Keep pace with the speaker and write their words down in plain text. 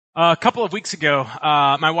A couple of weeks ago,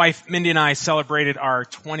 my wife Mindy and I celebrated our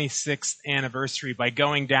 26th anniversary by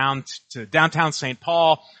going down to downtown St.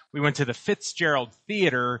 Paul. We went to the Fitzgerald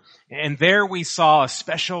Theater, and there we saw a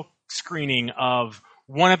special screening of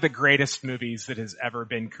one of the greatest movies that has ever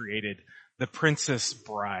been created, The Princess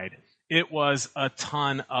Bride. It was a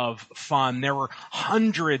ton of fun. There were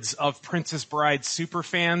hundreds of Princess Bride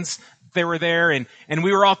superfans. They were there, and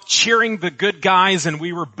we were all cheering the good guys, and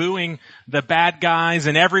we were booing the bad guys,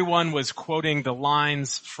 and everyone was quoting the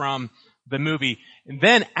lines from the movie. And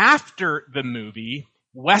then after the movie,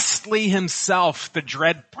 Wesley himself, the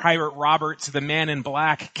Dread Pirate Roberts, the Man in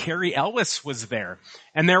Black, Cary Elwes was there.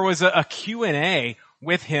 And there was a Q&A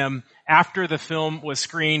with him after the film was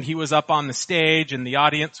screened. He was up on the stage, and the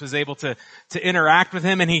audience was able to interact with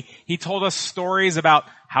him, and he told us stories about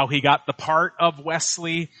how he got the part of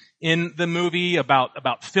Wesley in the movie,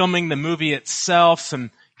 about filming the movie itself,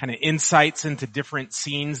 some kind of insights into different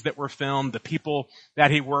scenes that were filmed, the people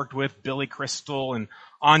that he worked with, Billy Crystal and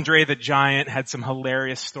Andre the Giant, had some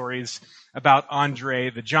hilarious stories about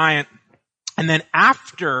Andre the Giant. And then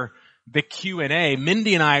after the Q&A,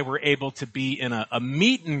 Mindy and I were able to be in a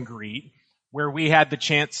meet and greet where we had the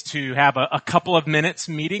chance to have a couple of minutes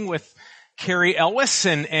meeting with Cary Elwes,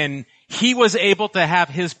 and he was able to have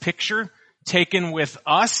his picture taken with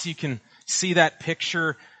us. You can see that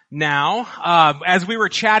picture now. As we were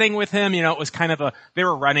chatting with him, it was kind of they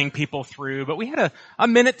were running people through, but we had a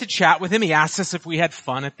minute to chat with him. He asked us if we had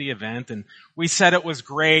fun at the event, and we said it was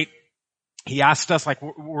great. He asked us,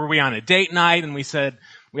 were we on a date night? And we said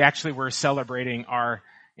we actually were celebrating our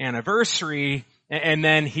anniversary. And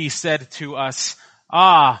then he said to us,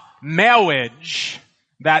 marriage,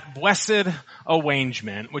 that blessed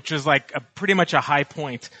arrangement, which is pretty much a high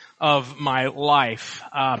point of my life.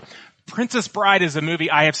 Princess Bride is a movie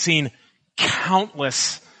I have seen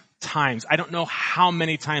countless times. I don't know how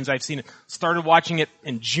many times I've seen it. Started watching it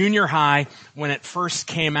in junior high when it first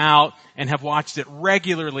came out, and have watched it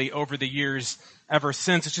regularly over the years ever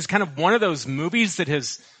since. It's just kind of one of those movies that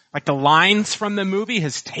has, the lines from the movie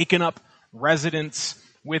has taken up residence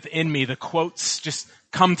within me. The quotes just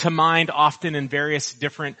come to mind often in various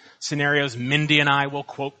different scenarios. Mindy and I will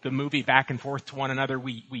quote the movie back and forth to one another.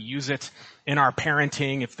 We use it in our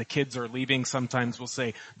parenting. If the kids are leaving, sometimes we'll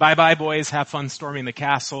say, "Bye-bye, boys, have fun storming the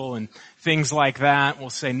castle," and things like that. We'll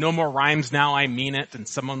say, "No more rhymes now, I mean it," and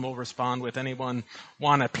someone will respond with, "Anyone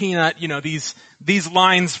want a peanut?" These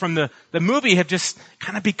lines from the movie have just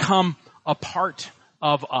kind of become a part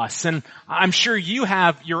of us. And I'm sure you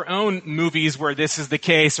have your own movies where this is the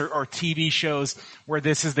case, or TV shows where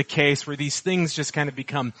this is the case, where these things just kind of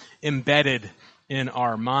become embedded in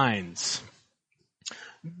our minds.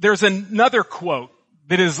 There's another quote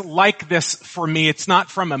that is like this for me. It's not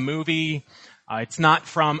from a movie. It's not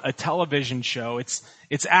from a television show. It's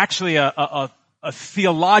actually a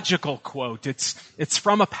theological quote. It's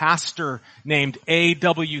from a pastor named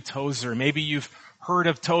A.W. Tozer. Maybe you've heard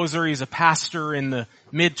of Tozer. He's a pastor in the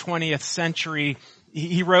mid-20th century.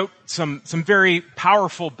 He wrote some very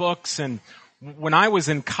powerful books, and when I was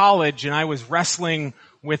in college and I was wrestling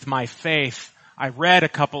with my faith, I read a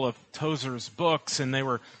couple of Tozer's books, and they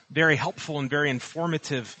were very helpful and very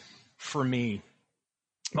informative for me.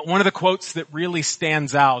 But one of the quotes that really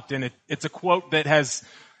stands out, and it's a quote that has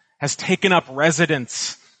taken up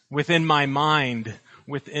residence within my mind,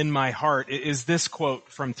 within my heart, is this quote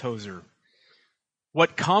from Tozer.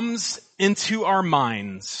 What comes into our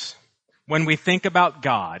minds when we think about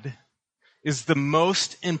God is the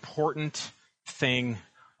most important thing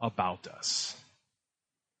about us.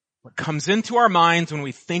 What comes into our minds when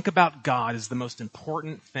we think about God is the most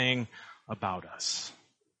important thing about us.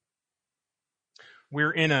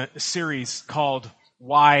 We're in a series called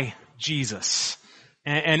Why Jesus?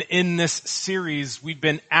 And in this series, we've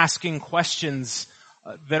been asking questions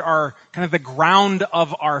that are kind of the ground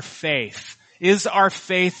of our faith. Is our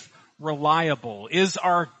faith reliable? Is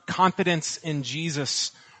our confidence in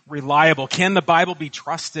Jesus reliable? Can the Bible be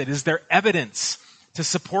trusted? Is there evidence to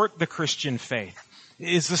support the Christian faith?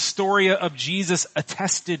 Is the story of Jesus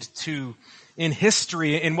attested to in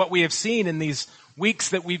history? And what we have seen in these weeks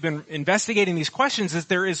that we've been investigating these questions is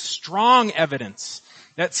there is strong evidence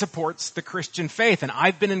that supports the Christian faith. And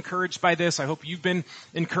I've been encouraged by this. I hope you've been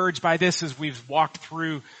encouraged by this as we've walked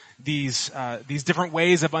through these different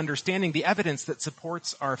ways of understanding the evidence that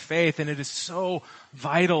supports our faith. And it is so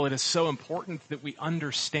vital, it is so important that we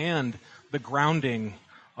understand the grounding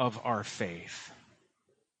of our faith.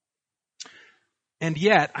 And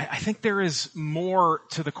yet, I think there is more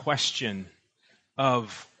to the question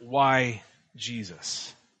of why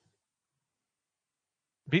Jesus.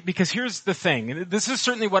 Because here's the thing, and this is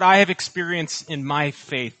certainly what I have experienced in my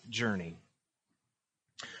faith journey.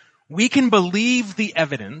 We can believe the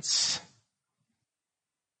evidence,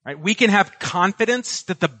 right? We can have confidence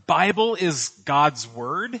that the Bible is God's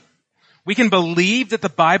word. We can believe that the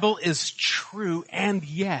Bible is true, and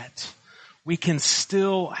yet we can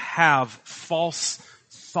still have false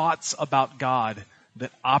thoughts about God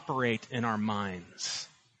that operate in our minds,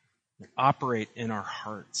 that operate in our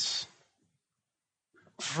hearts.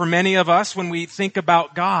 For many of us, when we think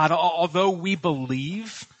about God, although we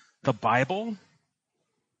believe the Bible,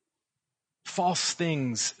 false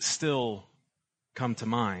things still come to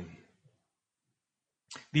mind.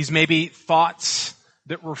 These may be thoughts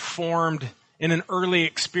that were formed in an early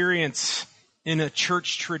experience in a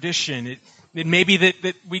church tradition. It may be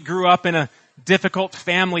that we grew up in a difficult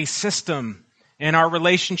family system and our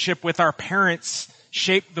relationship with our parents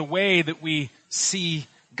shaped the way that we see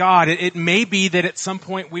God. It may be that at some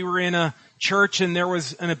point we were in a church and there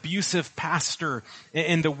was an abusive pastor,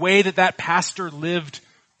 and the way that pastor lived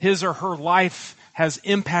his or her life has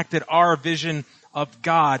impacted our vision of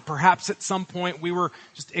God. Perhaps at some point we were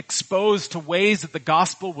just exposed to ways that the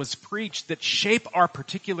gospel was preached that shape our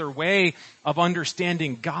particular way of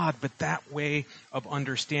understanding God, but that way of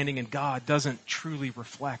understanding in God doesn't truly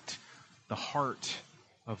reflect the heart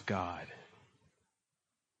of God.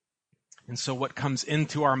 And so what comes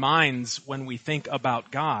into our minds when we think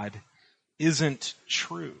about God isn't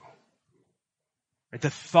true. The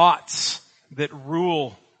thoughts that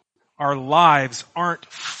rule our lives aren't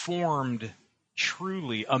formed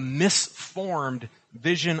truly. A misformed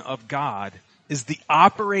vision of God is the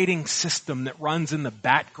operating system that runs in the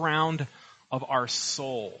background of our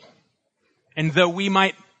soul. And though we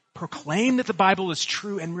might proclaim that the Bible is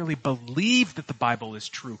true and really believe that the Bible is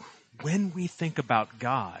true, when we think about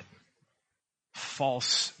God,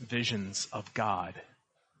 false visions of God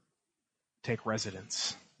take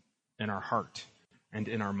residence in our heart and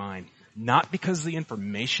in our mind. Not because the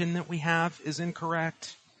information that we have is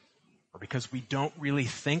incorrect, or because we don't really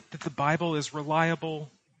think that the Bible is reliable,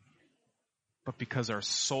 but because our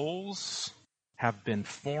souls have been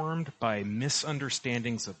formed by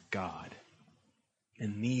misunderstandings of God.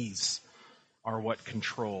 And these are what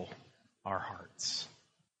control our hearts.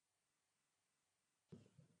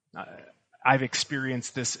 I've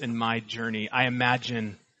experienced this in my journey. I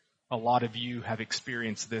imagine a lot of you have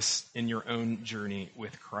experienced this in your own journey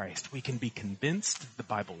with Christ. We can be convinced that the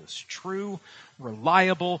Bible is true,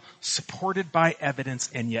 reliable, supported by evidence,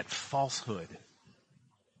 and yet falsehood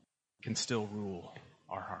can still rule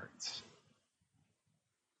our hearts.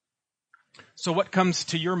 So what comes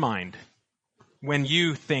to your mind when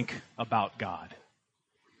you think about God?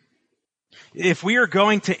 If we are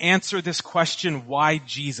going to answer this question, why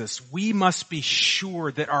Jesus, we must be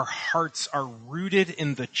sure that our hearts are rooted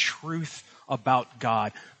in the truth about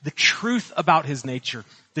God, the truth about His nature,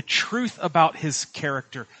 the truth about His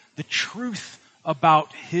character, the truth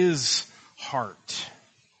about His heart.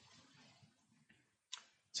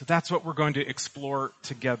 So that's what we're going to explore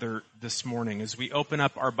together this morning as we open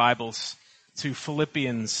up our Bibles to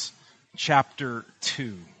Philippians chapter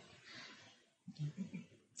 2.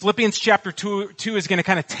 Philippians chapter 2 is going to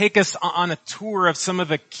kind of take us on a tour of some of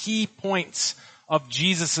the key points of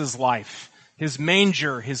Jesus' life, His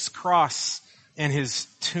manger, His cross, and His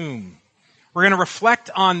tomb. We're going to reflect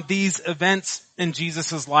on these events in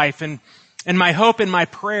Jesus' life, and my hope and my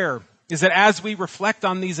prayer is that as we reflect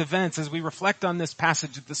on these events, as we reflect on this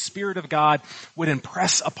passage, that the Spirit of God would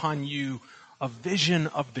impress upon you a vision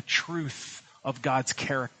of the truth of God's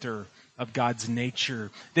character, of God's nature,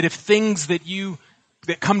 that if things that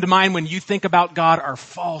come to mind when you think about God are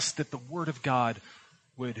false, that the Word of God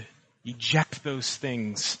would eject those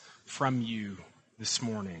things from you this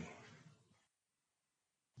morning.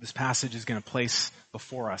 This passage is going to place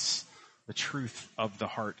before us the truth of the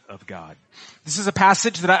heart of God. This is a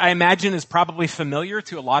passage that I imagine is probably familiar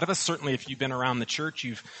to a lot of us. Certainly if you've been around the church,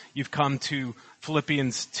 you've come to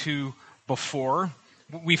Philippians 2 before.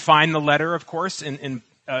 We find the letter, of course, in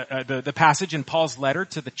the passage in Paul's letter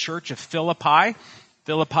to the church of Philippi.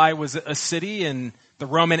 Philippi was a city in the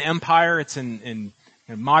Roman Empire. It's in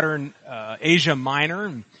modern Asia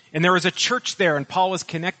Minor. And there was a church there, and Paul was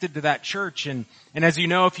connected to that church. And as you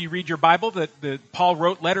know, if you read your Bible, Paul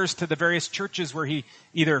wrote letters to the various churches where he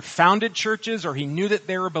either founded churches or he knew that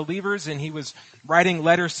they were believers, and he was writing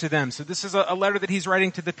letters to them. So this is a letter that he's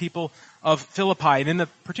writing to the people of Philippi. And in the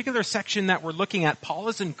particular section that we're looking at, Paul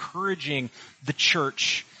is encouraging the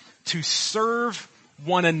church to serve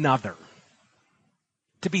one another,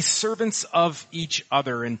 to be servants of each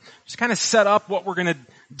other. And just kind of set up what we're going to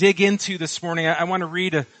dig into this morning. I want to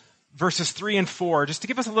read verses 3 and 4, just to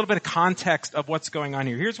give us a little bit of context of what's going on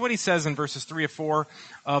here. Here's what he says in verses 3 and 4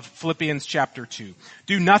 of Philippians chapter 2.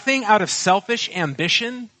 Do nothing out of selfish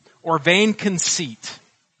ambition or vain conceit.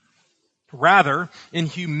 Rather, in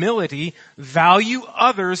humility, value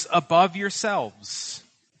others above yourselves,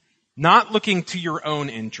 not looking to your own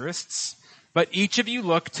interests, but each of you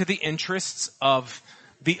look to the interests of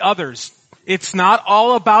the others. It's not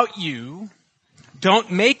all about you.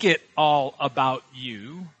 Don't make it all about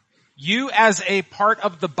you. You, as a part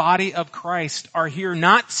of the body of Christ, are here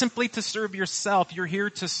not simply to serve yourself. You're here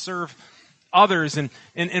to serve others.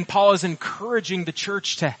 And Paul is encouraging the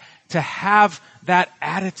church to have that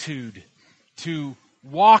attitude, to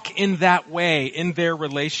walk in that way in their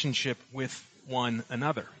relationship with one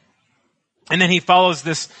another. And then he follows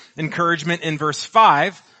this encouragement in verse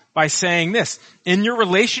 5 by saying this: in your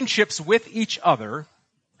relationships with each other,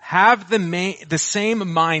 have the same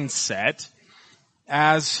mindset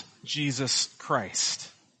as Jesus Christ.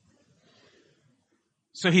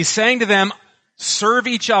 So he's saying to them, serve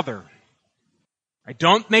each other.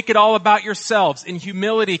 Don't make it all about yourselves. In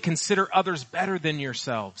humility, consider others better than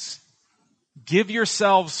yourselves. Give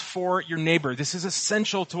yourselves for your neighbor. This is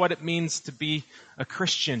essential to what it means to be a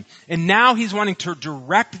Christian. And now he's wanting to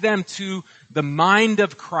direct them to the mind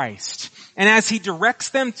of Christ. And as he directs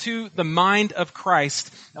them to the mind of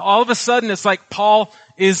Christ, all of a sudden it's like Paul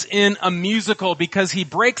is in a musical, because he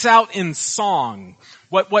breaks out in song.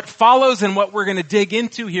 What follows and what we're going to dig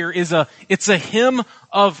into here is it's a hymn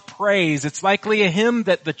of praise. It's likely a hymn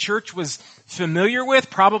that the church was familiar with,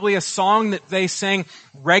 probably a song that they sang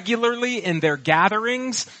regularly in their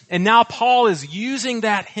gatherings. And now Paul is using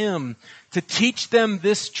that hymn to teach them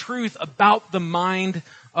this truth about the mind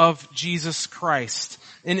of Jesus Christ.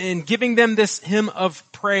 And in giving them this hymn of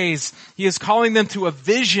praise, he is calling them to a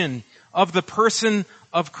vision of the person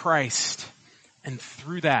of Christ. And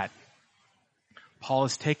through that, Paul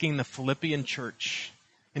is taking the Philippian church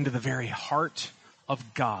into the very heart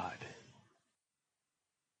of God,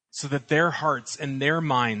 so that their hearts and their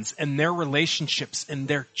minds and their relationships and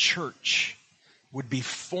their church would be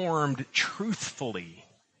formed truthfully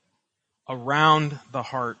around the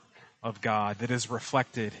heart of God that is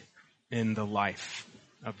reflected in the life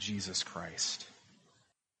of Jesus Christ.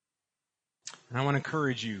 And I want to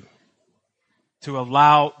encourage you to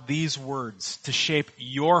allow these words to shape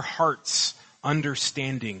your heart's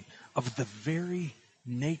understanding of the very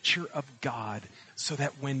nature of God, so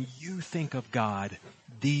that when you think of God,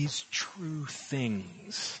 these true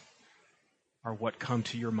things are what come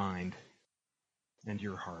to your mind and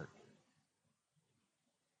your heart.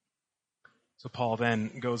 So Paul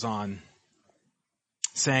then goes on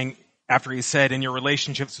saying, after he said, in your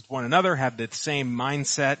relationships with one another, have the same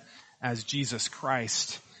mindset as Jesus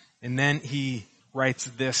Christ. And then he writes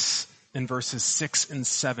this in verses 6 and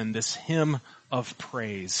 7, this hymn of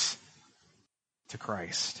praise to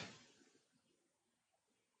Christ.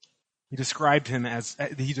 He describes him as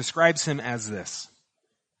this: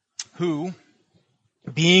 who,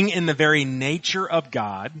 being in the very nature of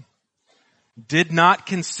God, did not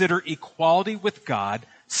consider equality with God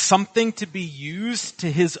something to be used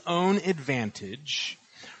to his own advantage.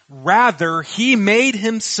 Rather, he made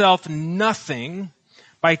himself nothing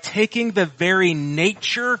by taking the very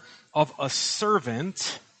nature of a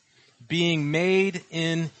servant, being made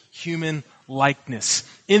in human likeness.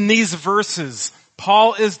 In these verses,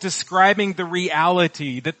 Paul is describing the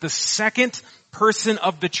reality that the second person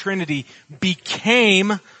of the Trinity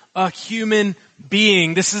became a human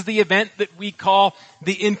being. This is the event that we call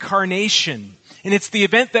the Incarnation. And it's the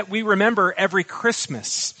event that we remember every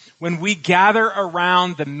Christmas when we gather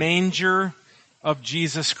around the manger of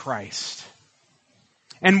Jesus Christ.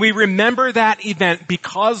 And we remember that event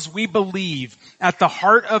because we believe at the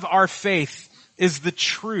heart of our faith is the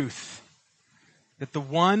truth that the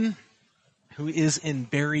one who is in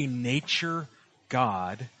very nature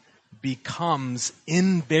God becomes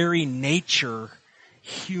in very nature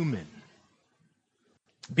human.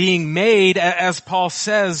 Being made, as Paul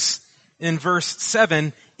says in verse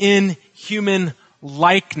 7, in human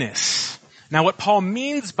likeness. Now what Paul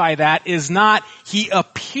means by that is not he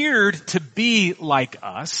appeared to be like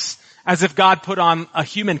us, as if God put on a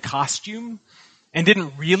human costume and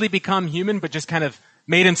didn't really become human, but just kind of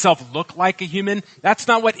made himself look like a human. That's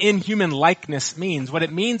not what in human likeness means. What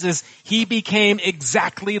it means is he became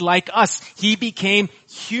exactly like us. He became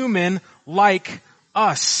human like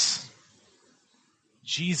us.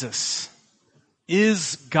 Jesus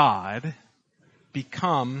is God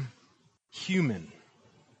become human.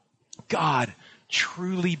 God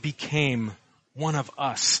truly became one of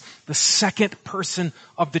us. The second person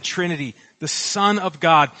of the Trinity, the Son of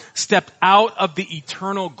God, stepped out of the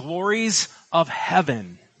eternal glories of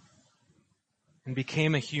heaven and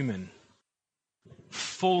became a human,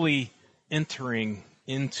 fully entering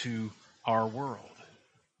into our world.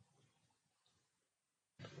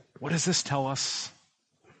 What does this tell us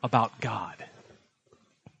about God?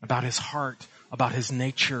 About his heart, about his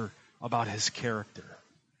nature, about his character?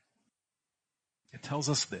 It tells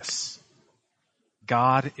us this: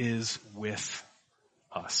 God is with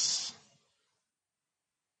us.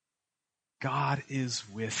 God is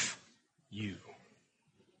with you.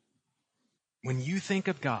 When you think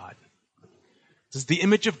of God, does the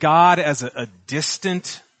image of God as a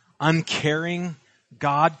distant, uncaring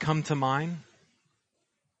God come to mind?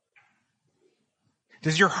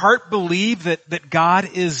 Does your heart believe that God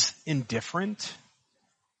is indifferent?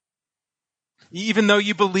 Even though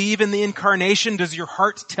you believe in the incarnation, does your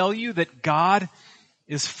heart tell you that God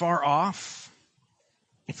is far off?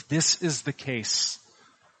 If this is the case,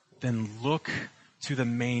 then look to the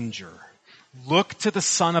manger. Look to the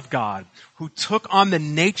Son of God, who took on the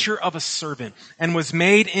nature of a servant and was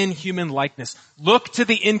made in human likeness. Look to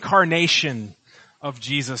the incarnation of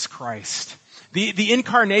Jesus Christ. The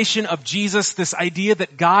incarnation of Jesus, this idea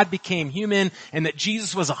that God became human and that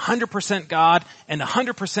Jesus was 100% God and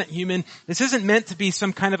 100% human. This isn't meant to be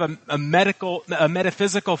some kind of a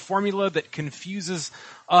metaphysical formula that confuses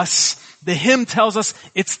us. The hymn tells us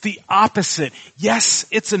it's the opposite. Yes,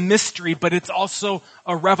 it's a mystery, but it's also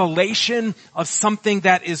a revelation of something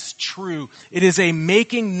that is true. It is a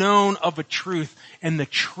making known of a truth. And the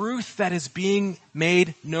truth that is being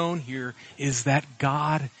made known here is that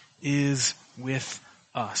God is with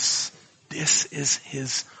us. This is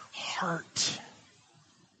his heart.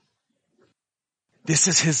 This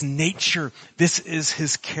is his nature. This is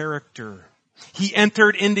his character. He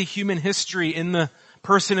entered into human history in the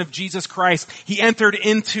person of Jesus Christ. He entered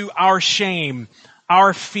into our shame,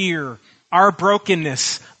 our fear, our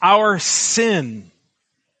brokenness, our sin,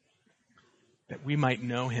 that we might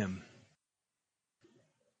know him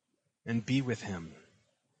and be with him.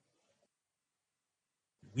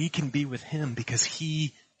 We can be with him because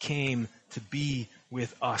he came to be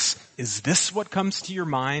with us. Is this what comes to your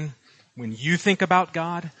mind when you think about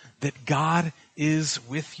God? That God is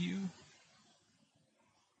with you?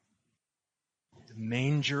 The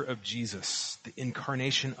manger of Jesus, the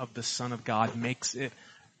incarnation of the Son of God, makes it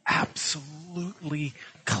absolutely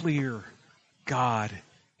clear God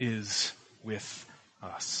is with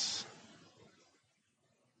us.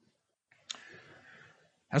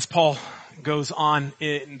 As Paul goes on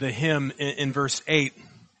in the hymn in verse 8,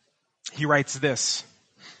 he writes this: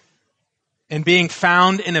 "And being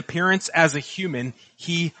found in appearance as a human,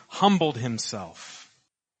 he humbled himself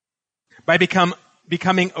by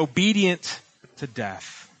becoming obedient to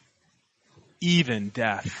death, even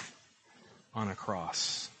death on a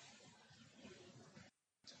cross."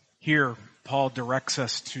 Here, Paul directs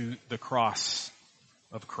us to the cross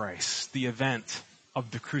of Christ, the event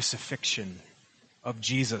of the crucifixion of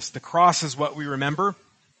Jesus. The cross is what we remember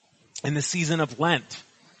in the season of Lent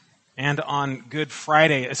and on Good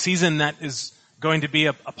Friday, a season that is going to be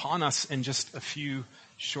upon us in just a few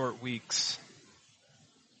short weeks.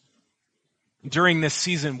 During this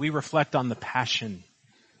season, we reflect on the passion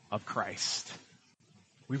of Christ.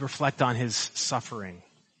 We reflect on his suffering.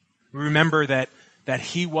 We remember that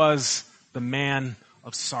he was the man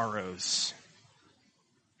of sorrows.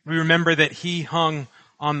 We remember that he hung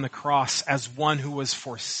on the cross as one who was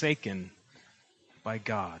forsaken by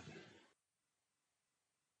God.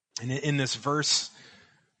 And in this verse,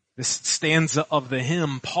 this stanza of the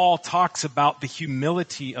hymn, Paul talks about the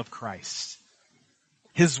humility of Christ,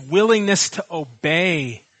 his willingness to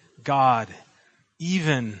obey God,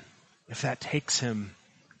 even if that takes him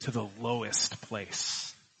to the lowest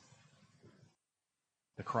place,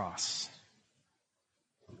 the cross.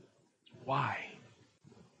 Why?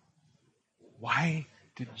 Why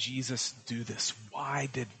did Jesus do this? Why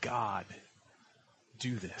did God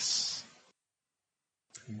do this?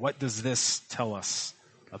 What does this tell us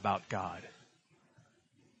about God?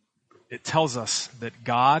 It tells us that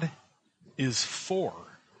God is for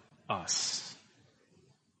us.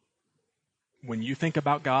 When you think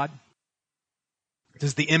about God,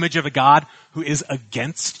 does the image of a God who is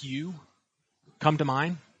against you come to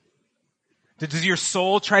mind? Does your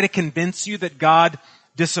soul try to convince you that God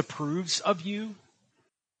disapproves of you?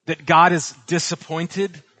 That God is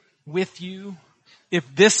disappointed with you?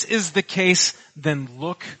 If this is the case, then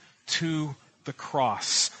look to the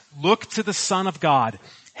cross. Look to the Son of God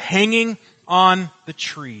hanging on the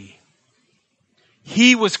tree.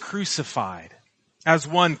 He was crucified as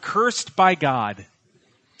one cursed by God,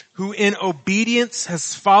 who in obedience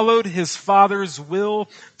has followed his Father's will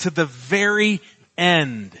to the very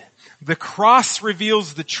end. The cross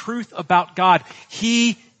reveals the truth about God.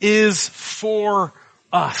 He is for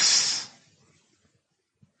us.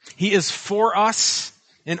 He is for us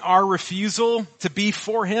in our refusal to be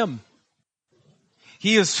for him.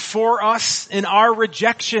 He is for us in our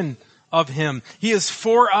rejection of him. He is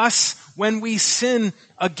for us when we sin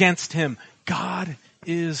against him. God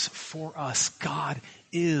is for us. God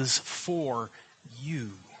is for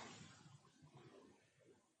you.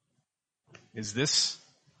 Is this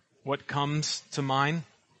what comes to mind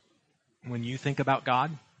when you think about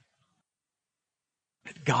God?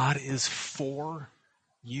 That God is for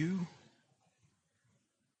you?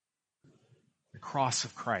 The cross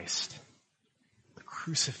of Christ, the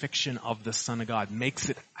crucifixion of the Son of God, makes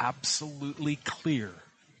it absolutely clear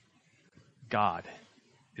God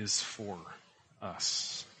is for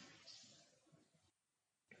us.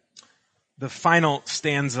 The final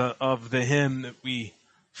stanza of the hymn that we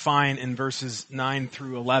find in verses 9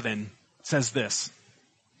 through 11 says this.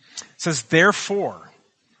 It says, therefore,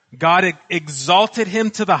 God exalted him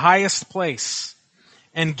to the highest place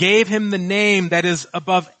and gave him the name that is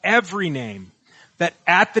above every name, that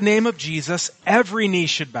at the name of Jesus every knee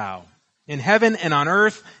should bow, in heaven and on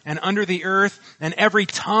earth and under the earth, and every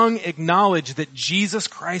tongue acknowledge that Jesus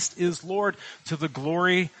Christ is Lord, to the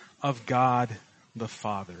glory of God the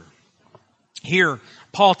Father. Here,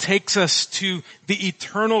 Paul takes us to the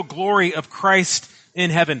eternal glory of Christ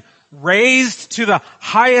in heaven, raised to the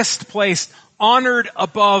highest place, honored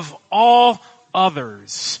above all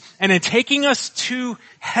others. And in taking us to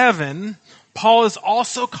heaven, Paul is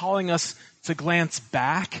also calling us to glance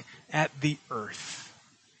back at the earth,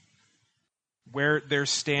 where there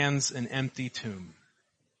stands an empty tomb.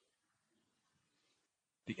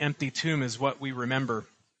 The empty tomb is what we remember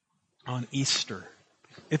on Easter.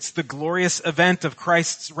 It's the glorious event of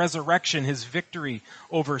Christ's resurrection, his victory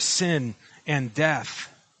over sin and death.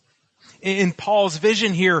 In Paul's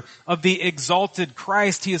vision here of the exalted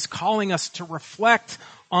Christ, he is calling us to reflect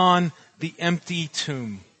on the empty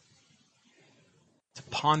tomb, to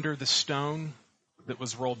ponder the stone that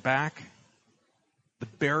was rolled back, the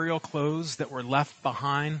burial clothes that were left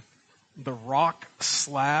behind, the rock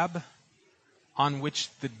slab on which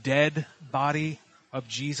the dead body of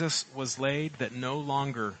Jesus was laid that no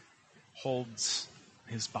longer holds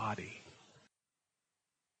his body.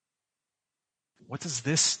 What does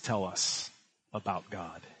this tell us about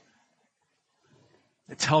God?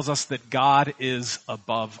 It tells us that God is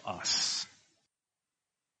above us.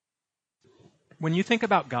 When you think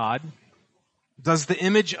about God, does the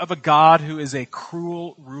image of a God who is a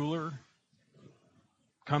cruel ruler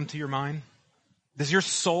come to your mind? Does your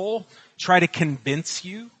soul try to convince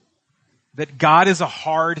you that God is a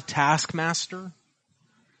hard taskmaster?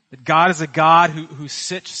 That God is a God who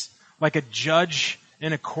sits like a judge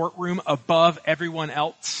in a courtroom above everyone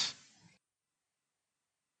else,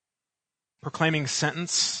 proclaiming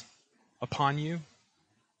sentence upon you?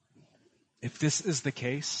 If this is the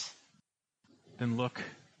case, then look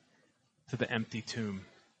to the empty tomb.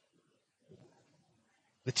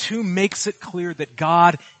 The tomb makes it clear that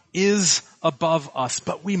God is above us,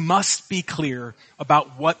 but we must be clear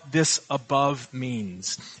about what this above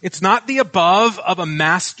means. It's not the above of a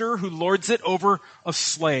master who lords it over a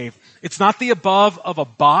slave. It's not the above of a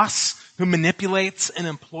boss who manipulates an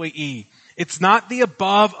employee. It's not the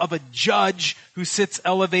above of a judge who sits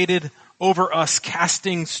elevated over us,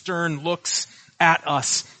 casting stern looks at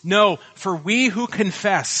us. No, for we who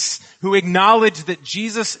confess, who acknowledge that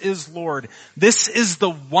Jesus is Lord, this is the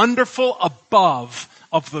wonderful above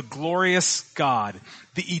of the glorious God,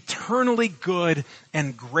 the eternally good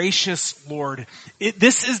and gracious Lord.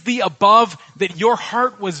 This is the above that your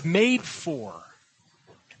heart was made for.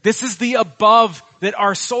 This is the above that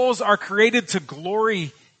our souls are created to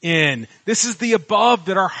glory in. This is the above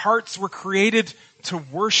that our hearts were created to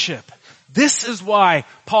worship. This is why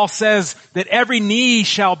Paul says that every knee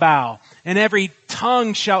shall bow and every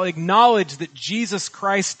tongue shall acknowledge that Jesus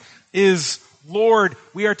Christ is Lord.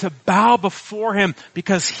 We are to bow before him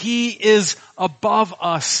because he is above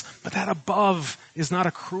us. But that above is not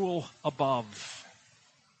a cruel above.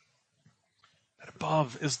 That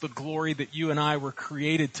above is the glory that you and I were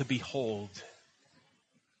created to behold.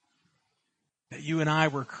 That you and I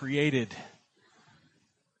were created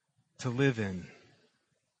to live in.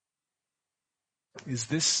 Is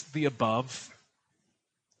this the above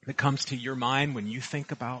that comes to your mind when you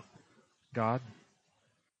think about God?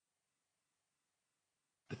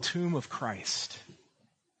 The tomb of Christ,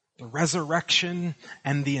 the resurrection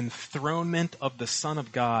and the enthronement of the Son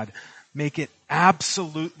of God, make it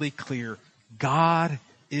absolutely clear. God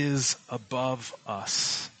is above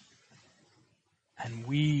us. And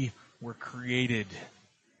we were created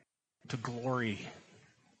to glory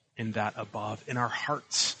in that above. And our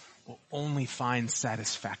hearts will only find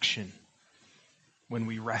satisfaction when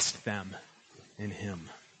we rest them in Him.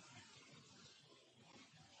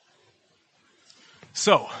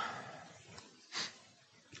 So,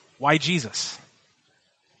 why Jesus?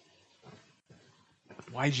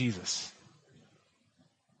 Why Jesus?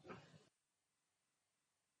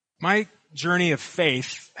 My journey of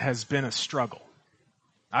faith has been a struggle.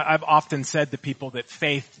 I've often said to people that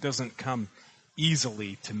faith doesn't come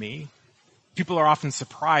easily to me. People are often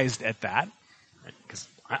surprised at that, because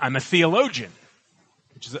I'm a theologian,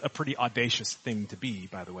 which is a pretty audacious thing to be,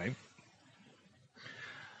 by the way.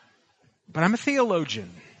 But I'm a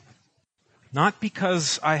theologian, not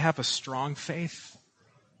because I have a strong faith,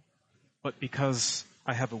 but because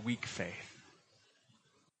I have a weak faith.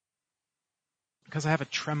 Because I have a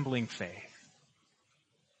trembling faith.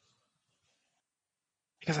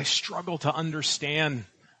 Because I struggle to understand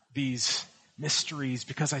these mysteries,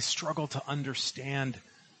 because I struggle to understand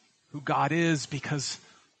who God is, because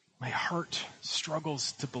my heart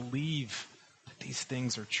struggles to believe that these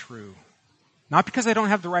things are true. Not because I don't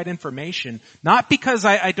have the right information, not because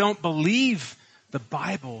I don't believe the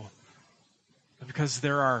Bible, but because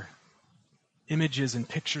there are images and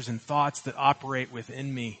pictures and thoughts that operate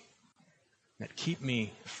within me that keep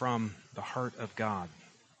me from the heart of God.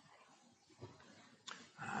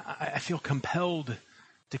 I feel compelled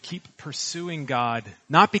to keep pursuing God,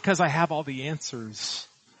 not because I have all the answers,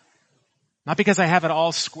 not because I have it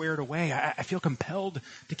all squared away. I feel compelled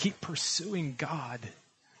to keep pursuing God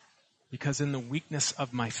because in the weakness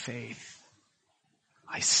of my faith,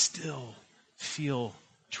 I still feel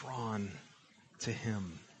drawn to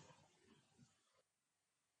Him.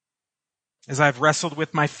 As I've wrestled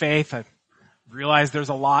with my faith, I've realized there's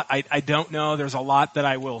a lot I don't know. There's a lot that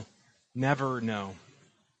I will never know.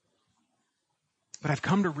 But I've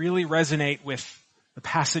come to really resonate with the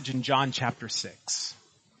passage in John chapter 6.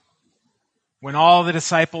 When all the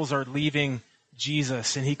disciples are leaving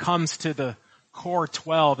Jesus and He comes to the core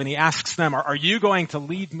 12 and He asks them, are you going to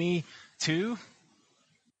leave me too?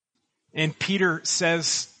 And Peter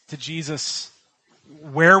says to Jesus,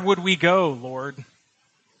 where would we go, Lord?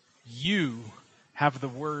 You have the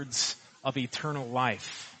words of eternal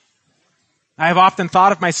life. I have often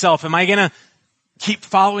thought of myself, am I going to keep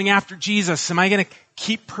following after Jesus? Am I going to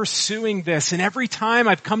keep pursuing this? And every time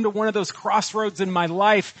I've come to one of those crossroads in my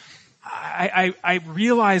life, I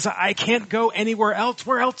realize I can't go anywhere else.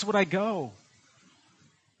 Where else would I go?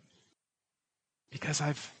 Because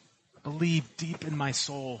I've believed deep in my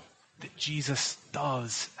soul that Jesus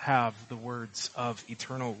does have the words of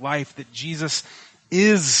eternal life, that Jesus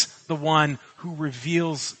is the one who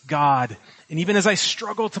reveals God. And even as I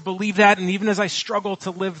struggle to believe that, and even as I struggle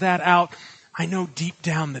to live that out, I know deep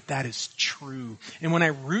down that that is true. And when I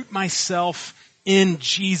root myself in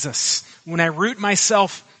Jesus, when I root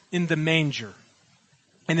myself in the manger,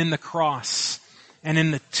 and in the cross, and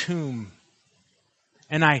in the tomb,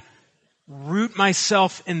 and I root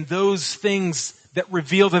myself in those things that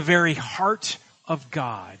reveal the very heart of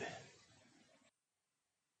God,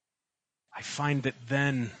 I find that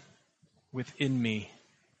then within me,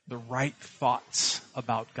 the right thoughts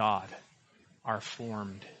about God are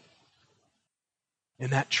formed.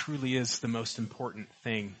 And that truly is the most important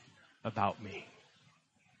thing about me.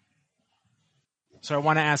 So I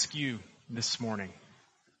want to ask you this morning,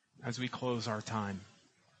 as we close our time,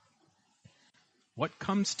 what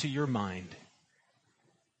comes to your mind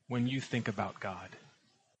when you think about God?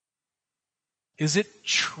 Is it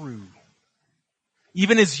true?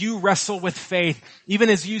 Even as you wrestle with faith, even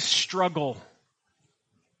as you struggle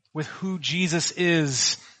with who Jesus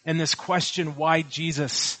is and this question, why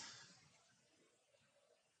Jesus?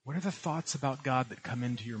 What are the thoughts about God that come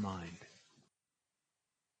into your mind?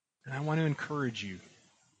 And I want to encourage you.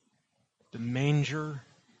 The manger,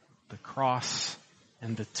 the cross,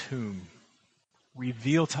 and the tomb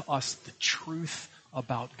reveal to us the truth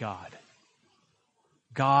about God.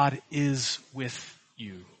 God is with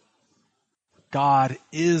you. God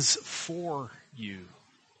is for you.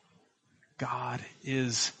 God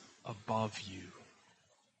is above you.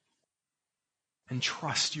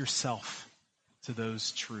 Entrust yourself to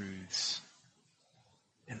those truths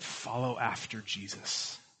and follow after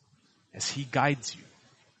Jesus as He guides you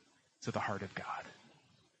to the heart of God.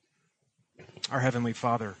 Our Heavenly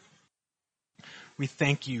Father, we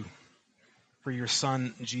thank You for Your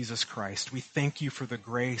Son, Jesus Christ. We thank You for the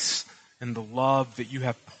grace and the love that You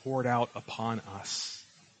have poured out upon us.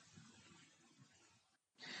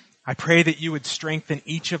 I pray that you would strengthen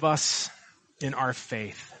each of us in our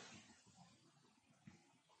faith.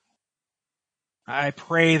 I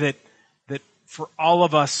pray that for all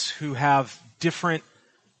of us who have different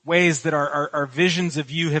ways that our visions of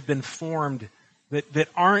you have been formed that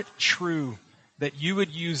aren't true, that you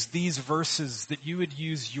would use these verses, that you would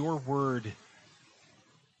use your word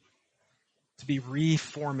to be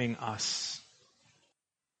reforming us,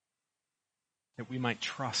 that we might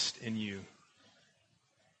trust in you,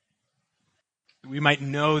 that we might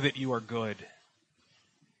know that you are good,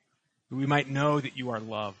 that we might know that you are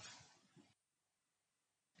love,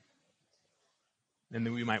 and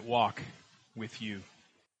that we might walk with you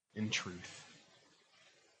in truth.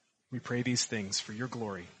 We pray these things for your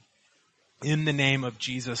glory. In the name of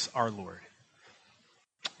Jesus our Lord.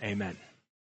 Amen.